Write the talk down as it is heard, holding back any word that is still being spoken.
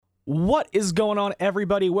What is going on,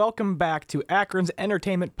 everybody? Welcome back to Akron's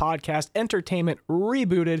Entertainment Podcast, Entertainment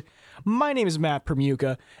Rebooted. My name is Matt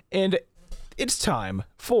Permuka, and it's time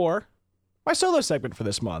for my solo segment for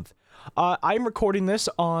this month. I'm recording this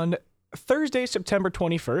on Thursday, September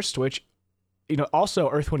 21st, which, also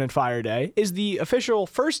Earth, Wind, and Fire Day, is the official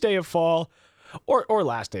first day of fall, or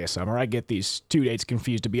last day of summer. I get these two dates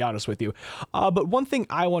confused, to be honest with you. But one thing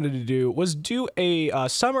I wanted to do was do a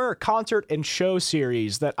summer concert and show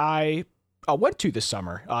series that I went to this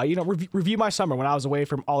summer. Review my summer when I was away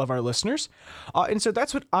from all of our listeners. And so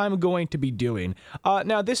that's what I'm going to be doing.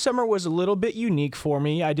 Now, this summer was a little bit unique for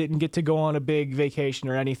me. I didn't get to go on a big vacation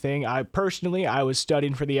or anything. I was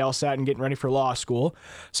studying for the LSAT and getting ready for law school.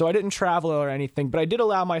 So I didn't travel or anything, but I did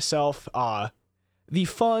allow myself the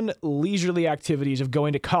fun, leisurely activities of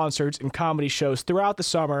going to concerts and comedy shows throughout the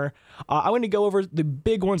summer. I'm going to go over the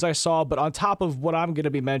big ones I saw, but on top of what I'm going to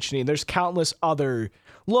be mentioning, there's countless other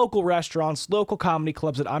local restaurants, local comedy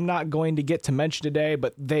clubs that I'm not going to get to mention today,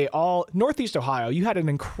 but Northeast Ohio, you had an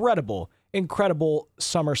incredible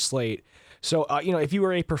summer slate. So, if you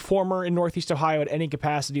were a performer in Northeast Ohio at any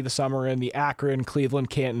capacity this summer in the Akron, Cleveland,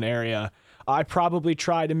 Canton area, I'd probably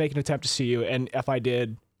try to make an attempt to see you, and if I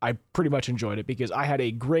did, I pretty much enjoyed it because I had a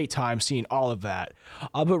great time seeing all of that.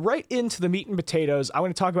 But right into the meat and potatoes, I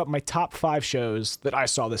want to talk about my top 5 shows that I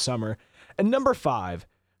saw this summer. And number 5,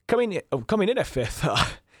 coming in at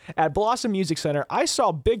 5th, at Blossom Music Center, I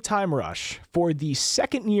saw Big Time Rush for the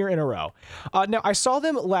second year in a row. Now, I saw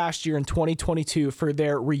them last year in 2022 for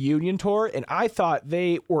their reunion tour, and I thought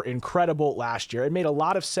they were incredible last year. It made a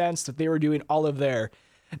lot of sense that they were doing all of their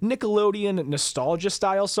Nickelodeon nostalgia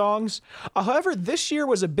style songs. However, this year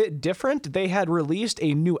was a bit different. They had released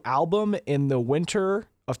a new album in the winter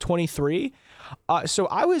of 23. So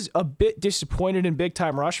I was a bit disappointed in Big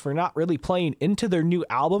Time Rush for not really playing into their new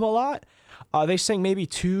album a lot. They sang maybe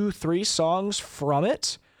 2-3 songs from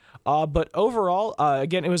it. But overall,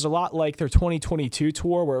 again, it was a lot like their 2022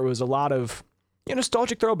 tour where it was a lot of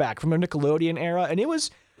nostalgic throwback from their Nickelodeon era. And it was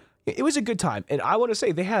a good time, and I want to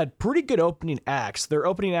say they had pretty good opening acts. Their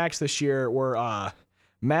opening acts this year were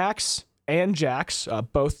Max and Jax,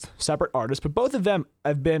 both separate artists, but both of them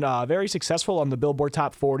have been very successful on the Billboard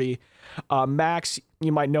Top 40. Max,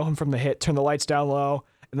 you might know him from the hit Turn the Lights Down Low,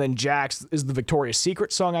 and then Jax is the Victoria's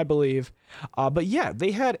Secret song, I believe. But yeah,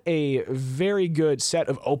 they had a very good set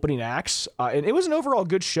of opening acts, and it was an overall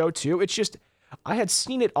good show too. It's just I had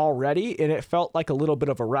seen it already, and it felt like a little bit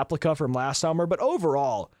of a replica from last summer, but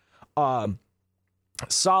overall,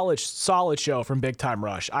 solid show from Big Time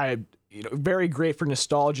Rush. Very great for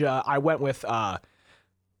nostalgia. I went with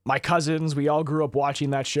my cousins. We all grew up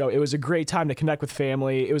watching that show. It was a great time to connect with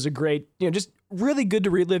family. It was a great, just really good to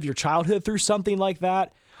relive your childhood through something like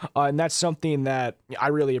that. And that's something that I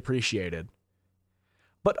really appreciated.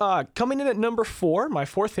 But coming in at number 4, my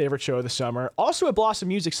 4th favorite show of the summer, also at Blossom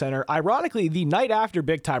Music Center, ironically, the night after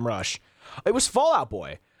Big Time Rush, it was Fall Out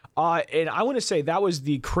Boy. And I want to say that was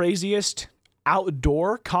the craziest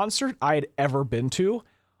outdoor concert I had ever been to.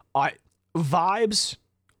 Vibes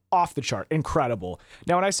off the chart, incredible.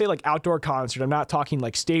 Now, when I say like outdoor concert, I'm not talking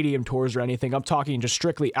like stadium tours or anything. I'm talking just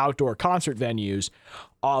strictly outdoor concert venues.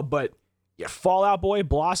 But yeah, Fall Out Boy,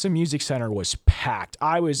 Blossom Music Center was packed.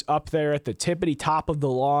 I was up there at the tippity top of the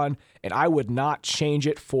lawn, and I would not change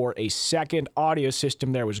it for a second. Audio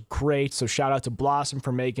system there was great. So shout out to Blossom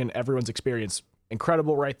for making everyone's experience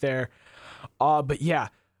incredible right there. But yeah,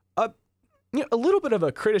 a little bit of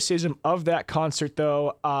a criticism of that concert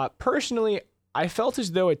though. Personally, I felt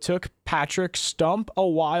as though it took Patrick Stump a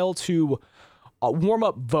while to warm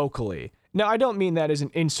up vocally. Now, I don't mean that as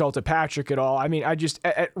an insult to Patrick at all. I mean, I just,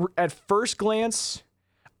 at first glance,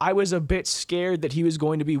 I was a bit scared that he was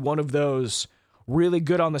going to be one of those really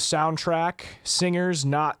good on the soundtrack singers,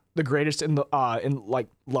 not the greatest in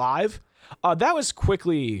live. That was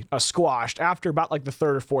quickly squashed after about like the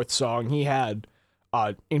 3rd or 4th song. He had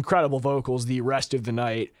incredible vocals the rest of the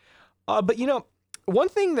night. But one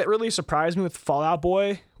thing that really surprised me with Fall Out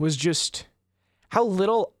Boy was just how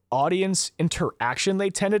little audience interaction they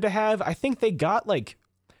tended to have. I think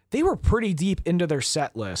they were pretty deep into their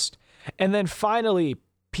set list. And then finally,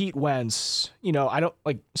 Pete Wentz,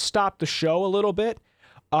 stopped the show a little bit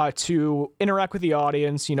to interact with the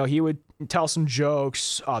audience. He would tell some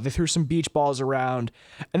jokes. They threw some beach balls around.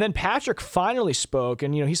 And then Patrick finally spoke,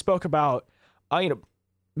 and, he spoke about,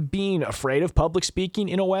 being afraid of public speaking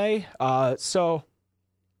in a way. So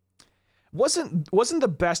wasn't the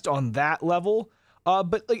best on that level.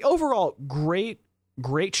 But overall, great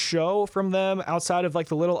show from them outside of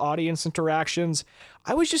the little audience interactions.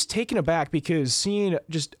 I was just taken aback because seeing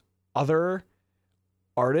just other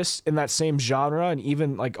artists in that same genre and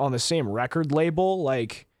even like on the same record label.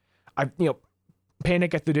 Like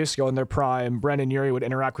Panic at the Disco in their prime, Brendan Urie would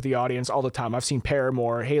interact with the audience all the time. I've seen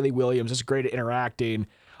Paramore, Hayley Williams is great at interacting.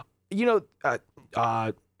 So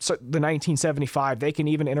the 1975, they can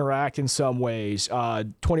even interact in some ways.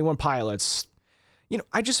 21 Pilots.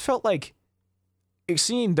 I just felt like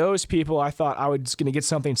seeing those people, I thought I was going to get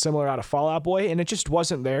something similar out of Fall Out Boy, and it just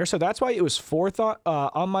wasn't there. So that's why it was fourth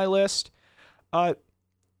on my list.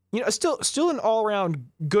 Still an all-around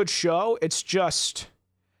good show. It's just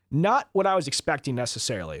not what I was expecting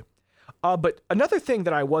necessarily. But another thing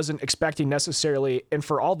that I wasn't expecting necessarily, and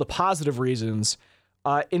for all the positive reasons,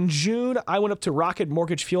 in June, I went up to Rocket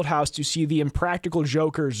Mortgage Fieldhouse to see the Impractical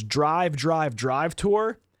Jokers Drive, Drive, Drive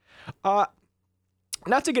tour.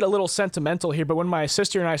 Not to get a little sentimental here, but when my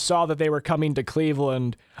sister and I saw that they were coming to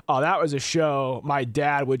Cleveland, that was a show my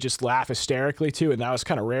dad would just laugh hysterically to, and that was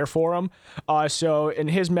kind of rare for him. So in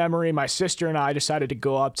his memory, my sister and I decided to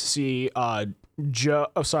go up to see not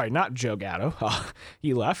Joe Gatto.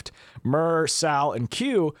 He left. Murr, Sal, and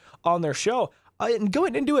Q on their show. And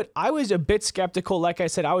going into it, I was a bit skeptical. Like I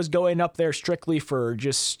said, I was going up there strictly for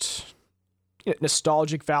just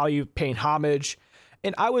nostalgic value, paying homage.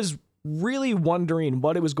 And I was really wondering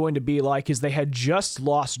what it was going to be like, as they had just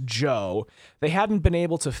lost Joe. They hadn't been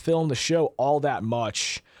able to film the show all that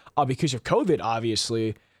much because of COVID,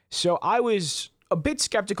 obviously. So I was a bit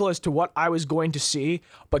skeptical as to what I was going to see.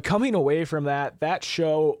 But coming away from that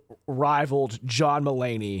show rivaled John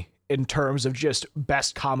Mulaney in terms of just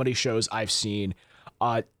best comedy shows I've seen.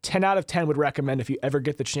 10 out of 10 would recommend if you ever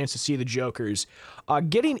get the chance to see the Jokers.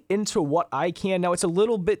 Getting into what I can now, it's a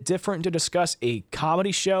little bit different to discuss a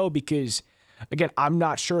comedy show because, again, I'm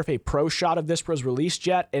not sure if a pro shot of this was released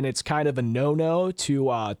yet, and it's kind of a no-no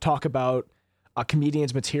to talk about a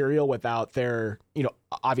comedian's material without their,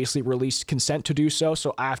 obviously released consent to do so.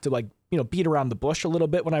 So I have to beat around the bush a little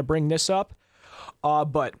bit when I bring this up.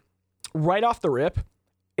 But right off the rip,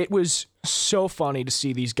 it was so funny to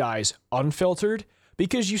see these guys unfiltered,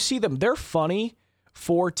 because you see them, they're funny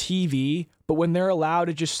for TV, but when they're allowed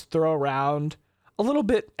to just throw around a little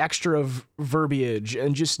bit extra of verbiage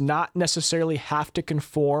and just not necessarily have to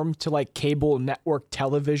conform to like cable network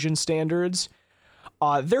television standards,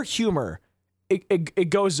 their humor, it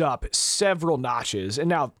goes up several notches. And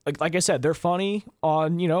now, like I said, they're funny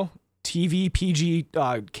on, TV, PG,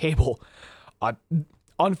 cable,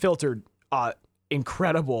 unfiltered,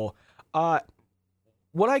 incredible.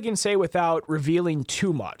 What I can say without revealing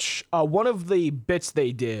too much, one of the bits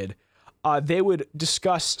they did, they would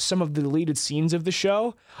discuss some of the deleted scenes of the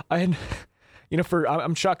show, and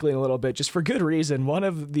I'm chuckling a little bit just for good reason. One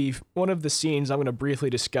of the scenes I'm going to briefly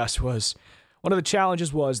discuss was one of the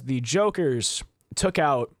challenges was the Jokers took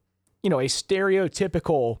out, a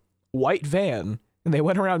stereotypical white van, and they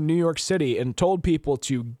went around New York City and told people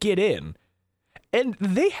to get in. And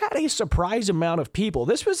they had a surprise amount of people.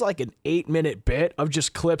 This was like an 8-minute bit of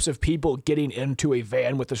just clips of people getting into a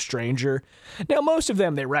van with a stranger. Now, most of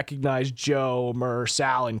them, they recognized Joe, Murr,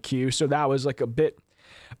 Sal, and Q, so that was like a bit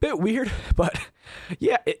weird. But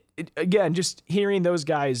yeah, again, just hearing those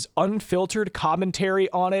guys' unfiltered commentary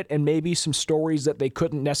on it, and maybe some stories that they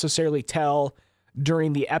couldn't necessarily tell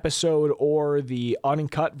during the episode or the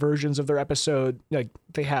uncut versions of their episode. Like,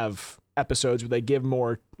 they have episodes where they give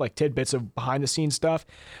more like tidbits of behind the scenes stuff.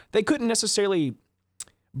 They couldn't necessarily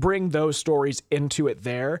bring those stories into it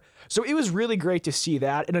there. So it was really great to see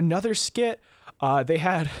that. In another skit, they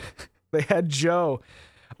had Joe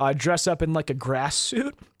dress up in like a grass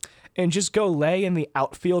suit and just go lay in the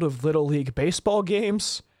outfield of Little League baseball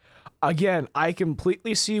games. Again, I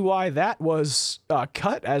completely see why that was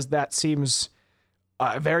cut, as that seems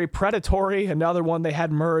very predatory. Another one, they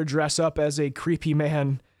had Murr dress up as a creepy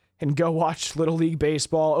man and go watch Little League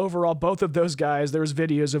baseball. Overall, both of those guys, there was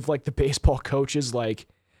videos of like the baseball coaches like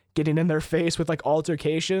getting in their face with like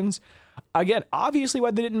altercations. Again, obviously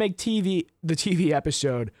why they didn't make the TV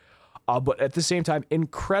episode, but at the same time,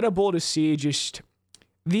 incredible to see just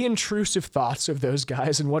the intrusive thoughts of those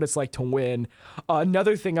guys and what it's like to win.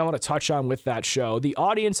 Another thing I want to touch on with that show, the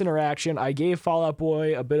audience interaction. I gave Fall Out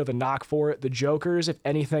Boy a bit of a knock for it. The Jokers, if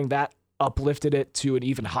anything, that uplifted it to an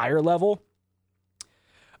even higher level.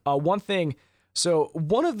 One thing, so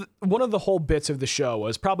one of the whole bits of the show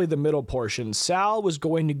was probably the middle portion. Sal was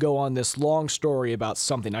going to go on this long story about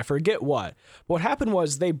something. I forget what. What happened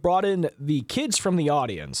was they brought in the kids from the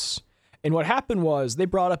audience. And what happened was they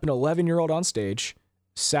brought up an 11-year-old on stage.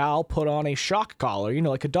 Sal put on a shock collar,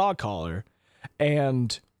 like a dog collar.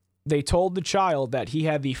 And they told the child that he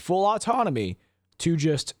had the full autonomy to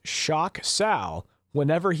just shock Sal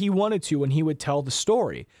whenever he wanted to when he would tell the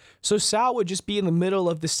story. So Sal would just be in the middle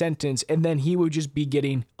of the sentence and then he would just be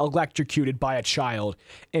getting electrocuted by a child.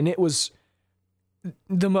 And it was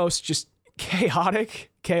the most just chaotic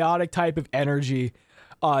type of energy.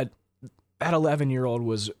 That 11-year-old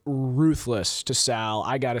was ruthless to Sal.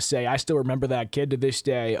 I gotta say, I still remember that kid to this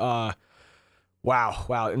day. Wow.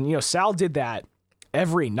 And Sal did that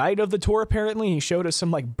every night of the tour. Apparently, he showed us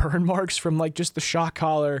some like burn marks from like just the shock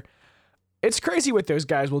collar. It's crazy what those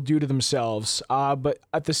guys will do to themselves. But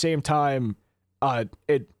at the same time,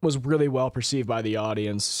 it was really well perceived by the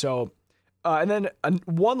audience. So, and then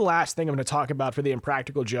one last thing I'm going to talk about for the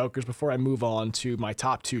Impractical Jokers before I move on to my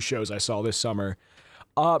top 2 shows I saw this summer.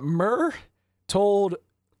 Murr told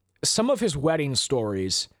some of his wedding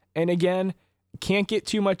stories. And again, can't get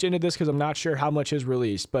too much into this because I'm not sure how much is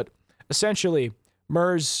released. But essentially,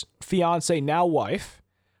 Murr's fiance, now wife,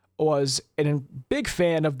 was a big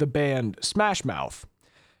fan of the band Smash Mouth.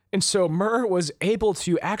 And so Murr was able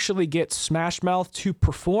to actually get Smash Mouth to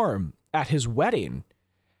perform at his wedding.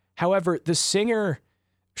 However, the singer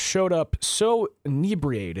showed up so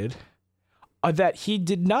inebriated that he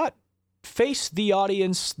did not face the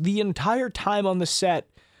audience the entire time on the set,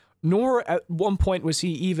 nor at one point was he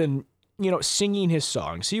even, singing his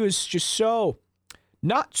songs. He was just so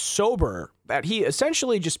not sober that he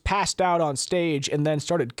essentially just passed out on stage and then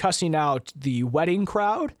started cussing out the wedding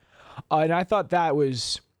crowd. And I thought that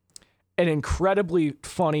was an incredibly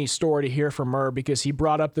funny story to hear from Murr because he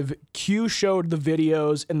brought up Q showed the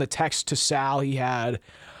videos and the text to Sal he had.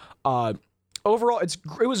 Overall, it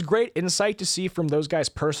was great insight to see from those guys'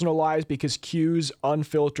 personal lives because Q's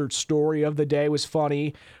unfiltered story of the day was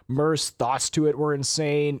funny. Murr's thoughts to it were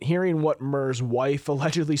insane. Hearing what Murr's wife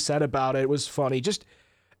allegedly said about it was funny. Just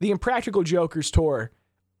the Impractical Jokers tour,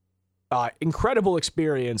 incredible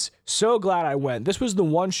experience. So glad I went. This was the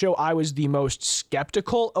one show I was the most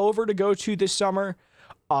skeptical over to go to this summer.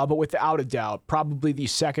 But without a doubt, probably the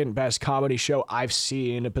second best comedy show I've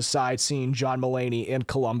seen besides seeing John Mulaney in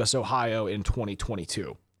Columbus, Ohio in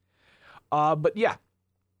 2022. But yeah,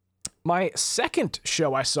 my second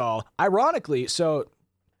show I saw, ironically, so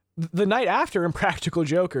the night after Impractical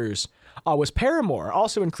Jokers was Paramore,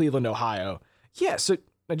 also in Cleveland, Ohio. Yeah, so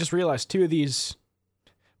I just realized 2 of these.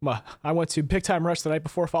 I went to Big Time Rush the night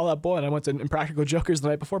before Fall Out Boy, and I went to Impractical Jokers the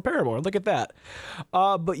night before Paramore. Look at that.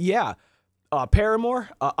 But yeah. Paramore,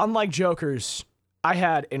 unlike Jokers, I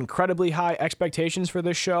had incredibly high expectations for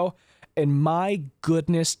this show, and my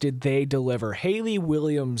goodness, did they deliver. Hayley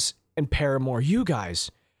Williams and Paramore, you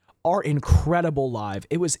guys are incredible live.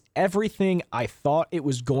 It was everything I thought it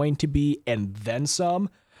was going to be, and then some.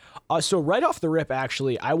 So right off the rip,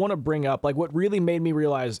 actually, I want to bring up like what really made me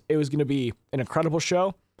realize it was going to be an incredible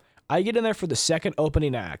show. I get in there for the second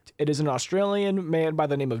opening act. It is an Australian man by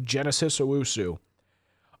the name of Genesis Owusu.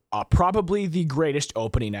 Probably the greatest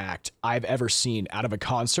opening act I've ever seen out of a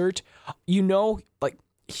concert.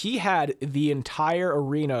 He had the entire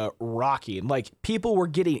arena rocking. Like, people were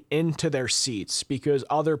getting into their seats because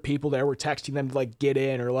other people there were texting them to, like, get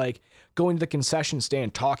in or, like, going to the concession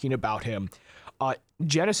stand talking about him.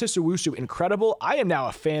 Genesis Owusu, incredible. I am now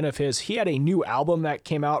a fan of his. He had a new album that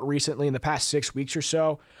came out recently in the past 6 weeks or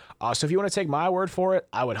so. So if you want to take my word for it,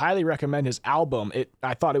 I would highly recommend his album.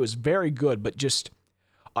 I thought it was very good, but just...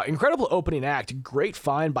 incredible opening act. Great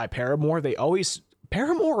find by Paramore.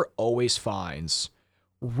 Paramore always finds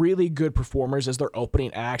really good performers as their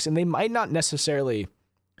opening acts, and they might not necessarily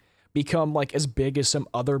become like as big as some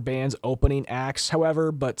other bands' opening acts,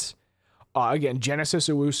 however, but again, Genesis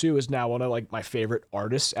Owusu is now one of like my favorite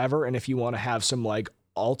artists ever, and if you want to have some like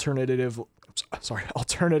alternative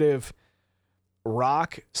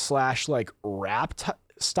rock / like rap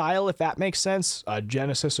style, if that makes sense,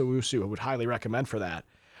 Genesis Owusu I would highly recommend for that.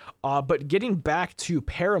 But getting back to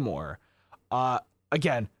Paramore,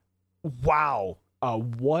 again, wow,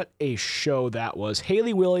 what a show that was.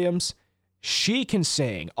 Hayley Williams, she can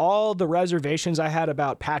sing. All the reservations I had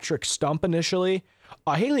about Patrick Stump initially,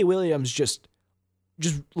 Hayley Williams just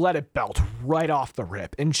let it belt right off the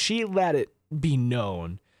rip, and she let it be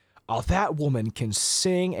known. That woman can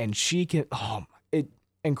sing, and she can,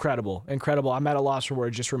 incredible. I'm at a loss for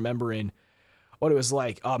words just remembering what it was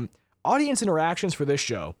like. Audience interactions for this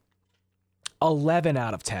show, 11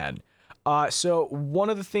 out of 10. So one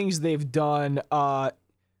of the things they've done, one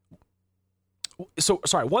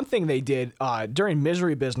thing they did during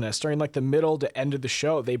Misery Business, during like the middle to end of the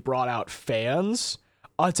show, they brought out fans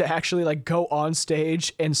to actually like go on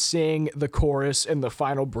stage and sing the chorus and the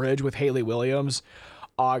final bridge with Hayley Williams.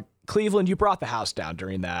 Cleveland, you brought the house down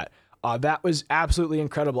during that. That was absolutely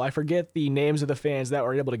incredible. I forget the names of the fans that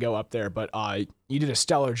were able to go up there, but you did a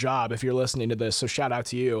stellar job if you're listening to this, so shout out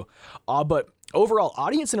to you. But overall,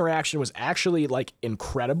 audience interaction was actually like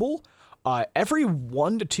incredible. Every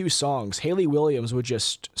 1 to 2 songs, Hayley Williams would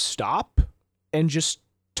just stop and just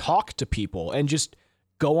talk to people and just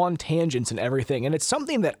go on tangents and everything. And it's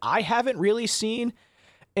something that I haven't really seen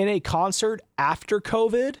in a concert after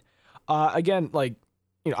COVID. Again, like,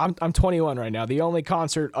 you know, I'm 21 right now. The only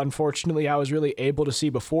concert, unfortunately, I was really able to see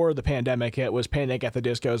before the pandemic hit was Panic at the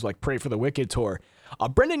Disco's like Pray for the Wicked tour.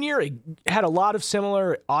 Brendon Urie had a lot of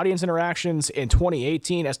similar audience interactions in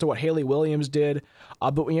 2018 as to what Hayley Williams did.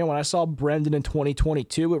 But you know, when I saw Brendon in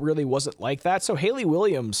 2022, it really wasn't like that. So Hayley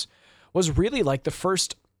Williams was really like the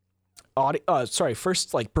first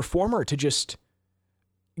performer to just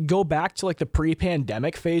go back to like the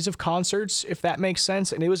pre-pandemic phase of concerts, if that makes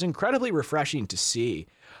sense. And it was incredibly refreshing to see.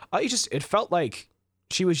 It felt like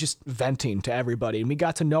she was just venting to everybody, and we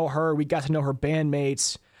got to know her. We got to know her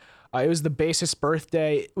bandmates. It was the bassist's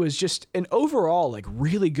birthday. It was just an overall like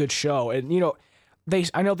really good show. And, you know,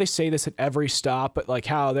 I know they say this at every stop, but like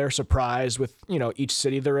how they're surprised with, you know, each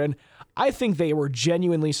city they're in. I think they were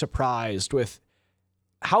genuinely surprised with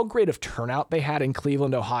how great of turnout they had in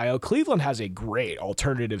Cleveland, Ohio. Cleveland has a great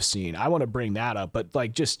alternative scene. I want to bring that up, but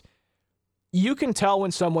like, just, you can tell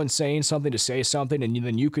when someone's saying something to say something, and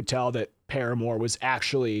then you could tell that Paramore was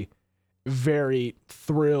actually very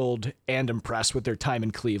thrilled and impressed with their time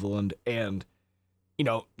in Cleveland. And, you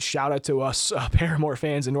know, shout out to us Paramore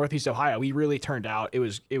fans in Northeast Ohio. We really turned out. It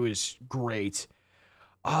was great.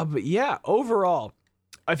 But yeah, overall,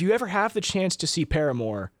 if you ever have the chance to see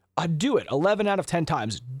Paramore, do it. 11 out of 10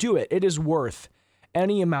 times. Do it. It is worth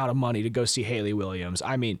any amount of money to go see Hayley Williams.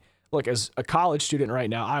 I mean, look, as a college student right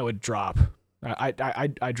now, I would drop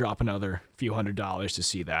another few $100s to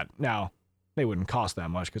see that. Now, they wouldn't cost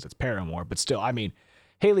that much because it's Paramore, but still, I mean,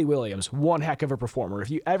 Hayley Williams, one heck of a performer.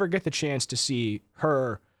 If you ever get the chance to see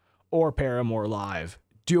her or Paramore live,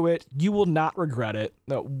 do it. You will not regret it.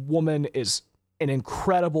 The woman is an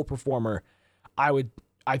incredible performer.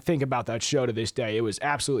 I think about that show to this day. It was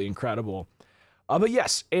absolutely incredible. But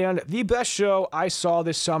yes, and the best show I saw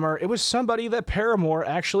this summer, it was somebody that Paramore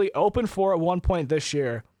actually opened for at one point this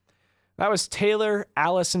year. That was Taylor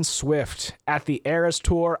Allison Swift at the Eras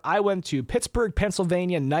Tour. I went to Pittsburgh,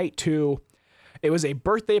 Pennsylvania, night 2. It was a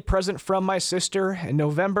birthday present from my sister in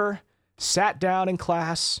November. Sat down in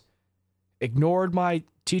class, ignored my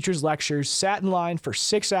teacher's lectures, sat in line for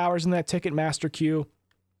 6 hours in that Ticketmaster queue,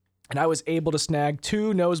 and I was able to snag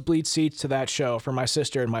 2 nosebleed seats to that show for my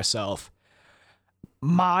sister and myself.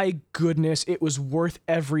 My goodness, it was worth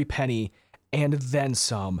every penny and then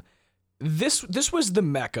some. This was the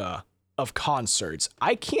mecca of concerts.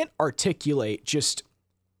 I can't articulate just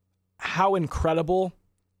how incredible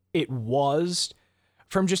it was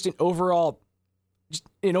from just an overall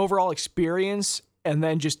experience, and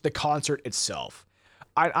then just the concert itself.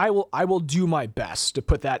 I will do my best to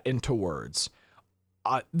put that into words.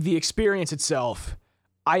 The experience itself,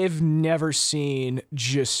 I have never seen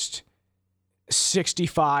just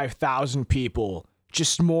 65,000 people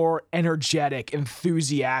just more energetic,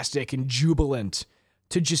 enthusiastic, and jubilant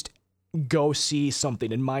to just go see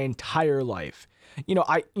something in my entire life. You know,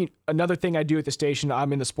 another thing I do at the station,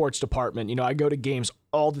 I'm in the sports department. You know, I go to games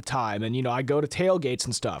all the time, and, you know, I go to tailgates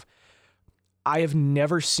and stuff. I have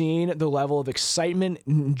never seen the level of excitement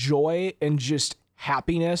and joy and just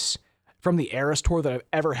happiness from the Eras Tour that I've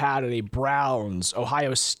ever had at a Browns,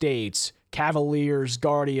 Ohio State, Cavaliers,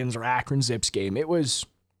 Guardians, or Akron Zips game. It was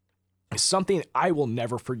something I will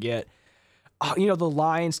never forget. You know, the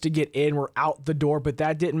lines to get in were out the door, but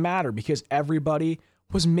that didn't matter because everybody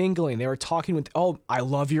was mingling. They were talking with, oh, I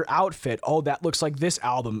love your outfit. Oh, that looks like this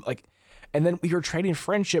album. Like, and then we were trading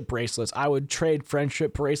friendship bracelets. I would trade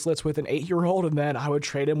friendship bracelets with an 8-year-old, and then I would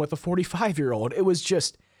trade him with a 45-year-old. It was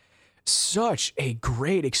just such a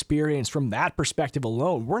great experience from that perspective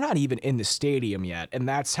alone. We're not even in the stadium yet, and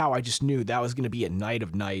that's how I just knew that was going to be a night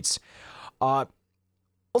of nights.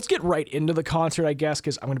 Let's get right into the concert, I guess,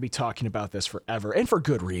 because I'm going to be talking about this forever, and for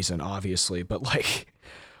good reason, obviously. But, like,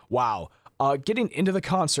 wow. Getting into the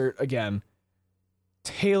concert again,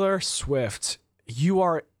 Taylor Swift,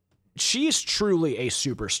 she is truly a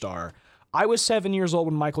superstar. I was 7 years old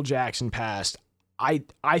when Michael Jackson passed. I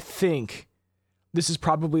think this is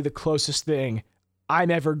probably the closest thing I'm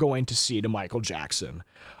ever going to see to Michael Jackson.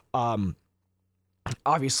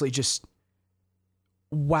 Obviously, just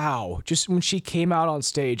wow. Just when she came out on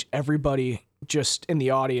stage, everybody just in the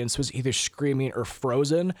audience was either screaming or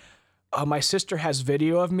frozen. My sister has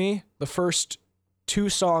video of me. The first 2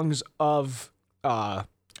 songs of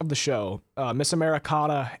of the show, Miss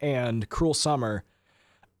Americana and Cruel Summer,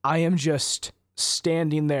 I am just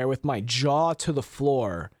standing there with my jaw to the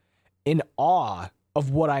floor in awe of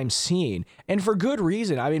what I'm seeing. And for good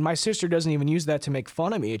reason. I mean, my sister doesn't even use that to make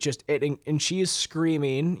fun of me. And she is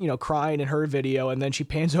screaming, crying in her video. And then she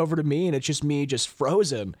pans over to me and it's just me just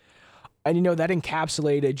frozen. And, that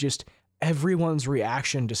encapsulated just everyone's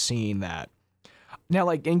reaction to seeing that. Now,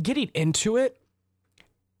 and getting into it,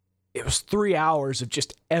 it was 3 hours of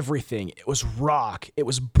just everything. It was rock. It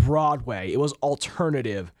was Broadway. It was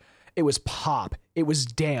alternative. It was pop. It was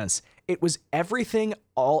dance. It was everything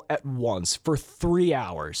all at once for 3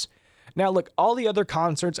 hours. Now, look, all the other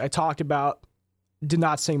concerts I talked about did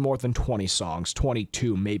not sing more than 20 songs,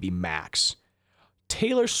 22 maybe max.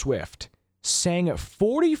 Taylor Swift sang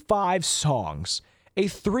 45 songs, a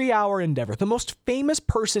 3-hour endeavor, the most famous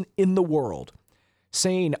person in the world,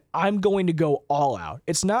 saying, I'm going to go all out.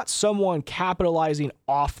 It's not someone capitalizing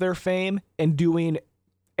off their fame and doing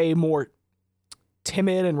a more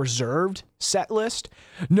timid and reserved set list.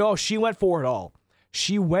 No, she went for it all.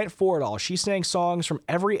 She went for it all. She sang songs from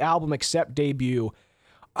every album except debut.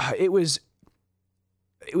 It was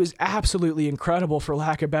absolutely incredible, for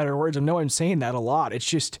lack of better words. I know I'm saying that a lot. It's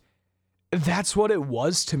just, that's what it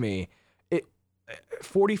was to me.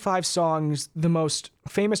 45 songs, the most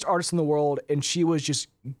famous artist in the world, and she was just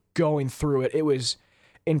going through it. It was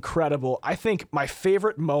incredible. I think my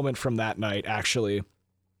favorite moment from that night, actually,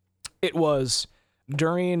 it was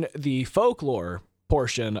during the folklore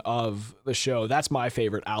portion of the show. That's my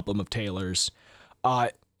favorite album of Taylor's.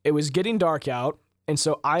 It was getting dark out, and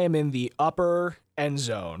so I am in the upper end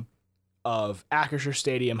zone of Acrisure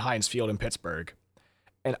Stadium, Heinz Field in Pittsburgh.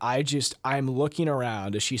 And I'm looking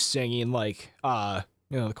around as she's singing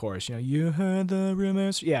the chorus, you heard the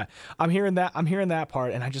rumors. Yeah, I'm hearing that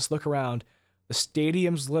part. And I just look around, the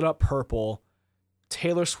stadium's lit up purple.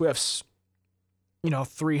 Taylor Swift's,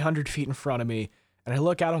 300 feet in front of me. And I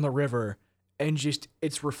look out on the river and just,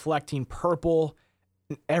 it's reflecting purple.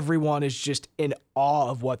 And everyone is just in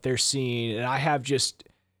awe of what they're seeing. And I have just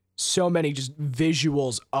so many just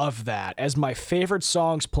visuals of that as my favorite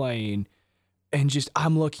song's playing. And just,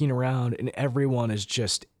 I'm looking around and everyone is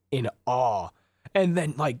just in awe. And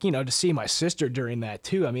then, to see my sister during that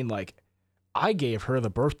too. I mean, I gave her the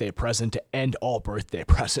birthday present to end all birthday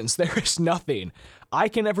presents. There is nothing I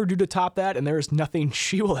can ever do to top that. And there is nothing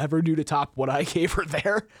she will ever do to top what I gave her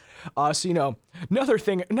there. So,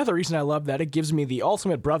 another reason I love that, it gives me the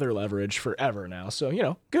ultimate brother leverage forever now.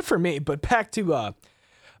 So, good for me. But back to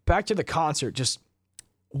the concert, just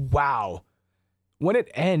wow. When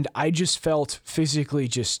it ended, I just felt physically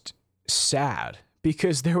just sad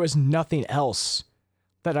because there was nothing else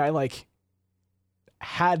that I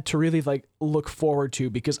had to really look forward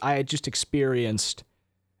to, because I had just experienced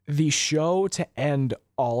the show to end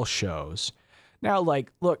all shows. Now,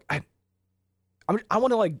 look, I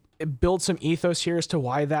want to build some ethos here as to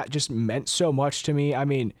why that just meant so much to me. I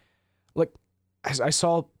mean, I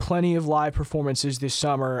saw plenty of live performances this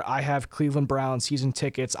summer. I have Cleveland Browns season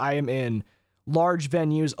tickets. I am in large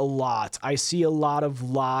venues a lot. I see a lot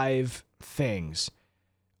of live things.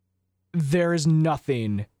 There is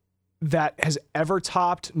nothing that has ever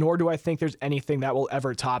topped, nor do I think there's anything that will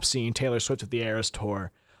ever top seeing Taylor Swift at the Eras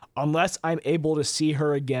Tour, unless I'm able to see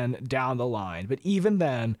her again down the line. But even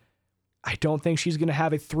then, I don't think she's going to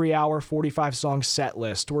have a 3-hour, 45-song set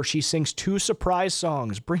list where she sings 2 surprise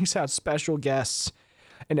songs, brings out special guests,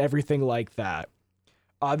 and everything like that.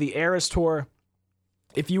 The Eras Tour,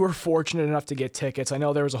 if you were fortunate enough to get tickets, I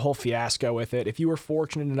know there was a whole fiasco with it. If you were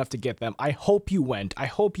fortunate enough to get them, I hope you went. I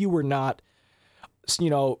hope you were not,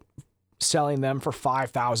 selling them for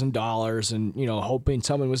 $5,000 and, hoping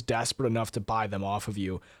someone was desperate enough to buy them off of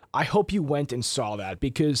you. I hope you went and saw that,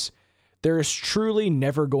 because there is truly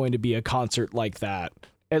never going to be a concert like that,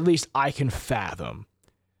 at least I can fathom,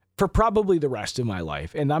 for probably the rest of my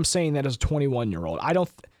life. And I'm saying that as a 21-year-old.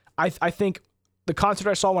 I think the concert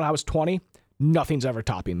I saw when I was 20, nothing's ever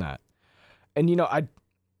topping that. And, I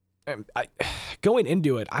going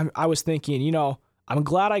into it, I was thinking, I'm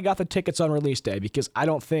glad I got the tickets on release day, because I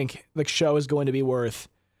don't think the show is going to be worth,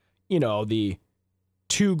 the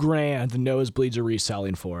 $2,000 the nosebleeds are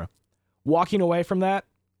reselling for. Walking away from that,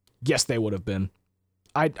 yes, they would have been.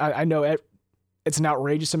 I know it's an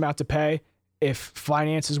outrageous amount to pay. If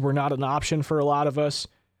finances were not an option for a lot of us,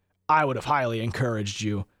 I would have highly encouraged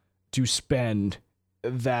you to spend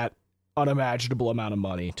that unimaginable amount of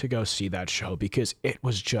money to go see that show, because it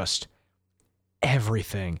was just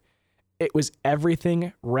everything. It was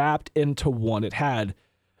everything wrapped into one. It had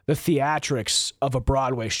the theatrics of a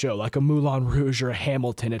Broadway show, like a Moulin Rouge or a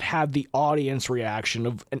Hamilton. It had the audience reaction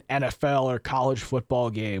of an NFL or college football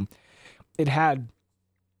game. It had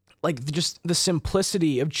like just the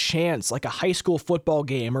simplicity of chants, like a high school football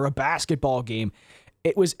game or a basketball game.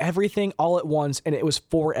 It was everything all at once, and it was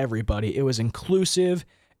for everybody. It was inclusive.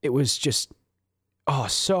 It was just,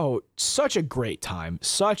 such a great time.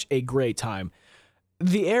 Such a great time.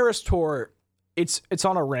 The Eras Tour, it's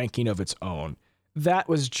on a ranking of its own. That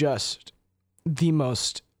was just the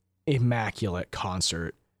most immaculate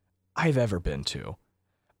concert I've ever been to.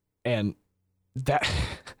 And that,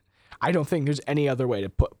 I don't think there's any other way to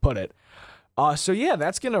put it. So yeah,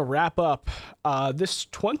 that's going to wrap up this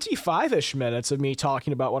 25-ish minutes of me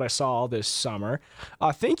talking about what I saw this summer.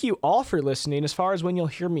 Thank you all for listening. As far as when you'll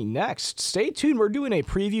hear me next, stay tuned. We're doing a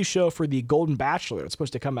preview show for The Golden Bachelor. It's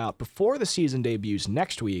supposed to come out before the season debuts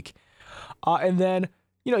next week. And then,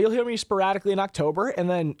 you'll hear me sporadically in October, and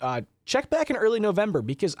then check back in early November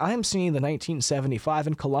because I'm seeing the 1975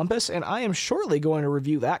 in Columbus, and I am shortly going to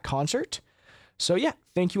review that concert. So yeah,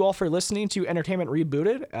 thank you all for listening to Entertainment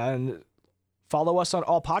Rebooted, and follow us on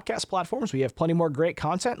all podcast platforms. We have plenty more great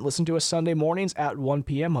content. Listen to us Sunday mornings at 1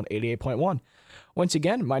 p.m. on 88.1. Once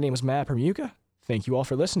again, my name is Matt Permuka. Thank you all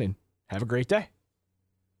for listening. Have a great day.